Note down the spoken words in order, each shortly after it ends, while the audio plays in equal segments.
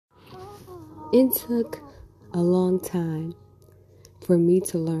It took a long time for me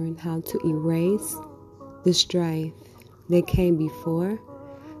to learn how to erase the strife that came before,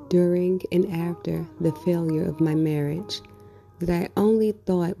 during, and after the failure of my marriage that I only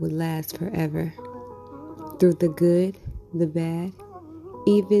thought would last forever. Through the good, the bad,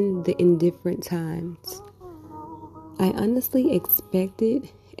 even the indifferent times, I honestly expected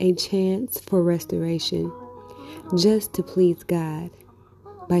a chance for restoration, just to please God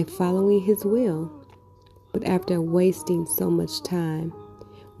by following His will. But after wasting so much time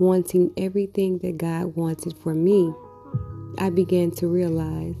wanting everything that God wanted for me, I began to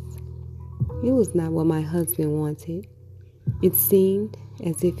realize it was not what my husband wanted. It seemed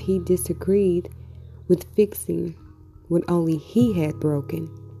as if he disagreed with fixing what only he had broken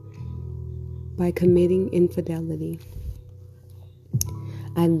by committing infidelity.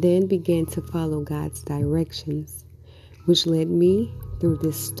 I then began to follow God's directions, which led me through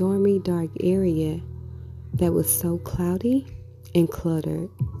this stormy, dark area that was so cloudy and cluttered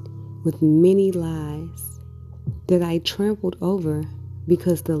with many lies that I trampled over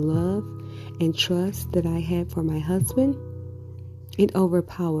because the love and trust that I had for my husband, it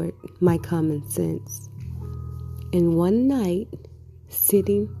overpowered my common sense. And one night,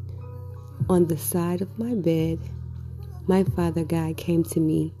 sitting on the side of my bed, my Father God came to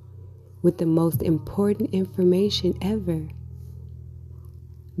me with the most important information ever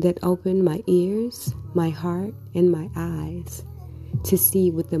that opened my ears, my heart, and my eyes to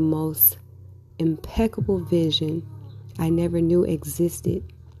see with the most impeccable vision I never knew existed,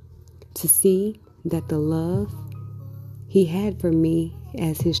 to see that the love He had for me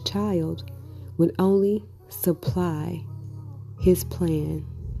as His child would only supply His plan.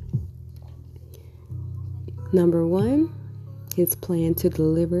 Number one, His plan to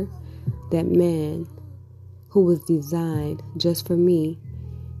deliver that man who was designed just for me,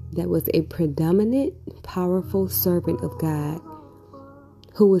 that was a predominant, powerful servant of God,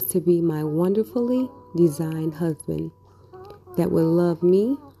 who was to be my wonderfully designed husband, that would love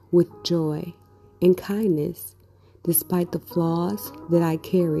me with joy and kindness, despite the flaws that I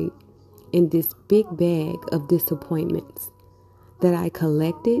carried in this big bag of disappointments that I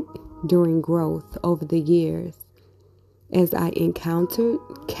collected during growth over the years, as I encountered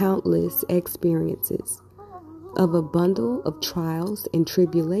countless experiences of a bundle of trials and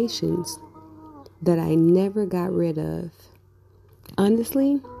tribulations that I never got rid of.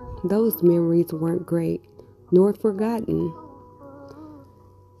 Honestly, those memories weren't great nor forgotten.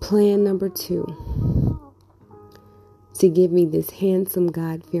 Plan number two, to give me this handsome,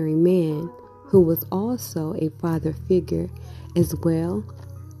 God-fearing man who was also a father figure as well.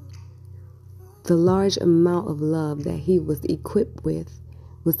 The large amount of love that he was equipped with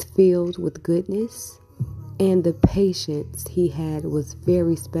was filled with goodness, and the patience he had was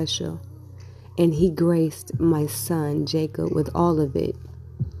very special. And he graced my son Jacob with all of it,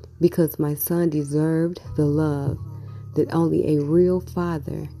 because my son deserved the love that only a real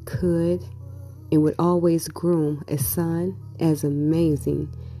father could and would always groom a son as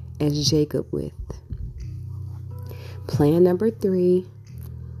amazing as Jacob with. Plan number three,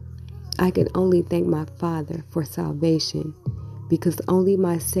 I could only thank my Father for salvation, because only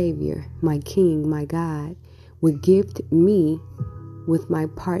my Savior, my King, my God, would gift me with my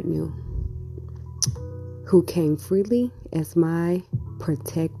partner, who came freely as my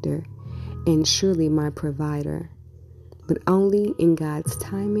protector and surely my provider, but only in God's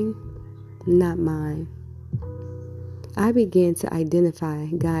timing, not mine. I began to identify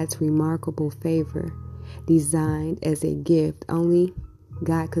God's remarkable favor, designed as a gift only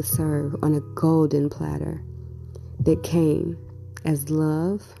God could serve on a golden platter, that came as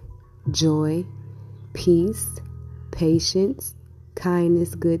love, joy, peace, patience,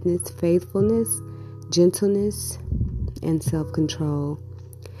 kindness, goodness, faithfulness, gentleness, and self-control.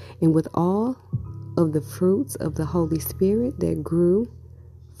 And with all of the fruits of the Holy Spirit that grew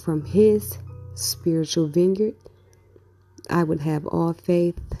from His spiritual vineyard, I would have all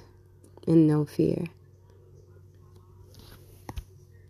faith and no fear.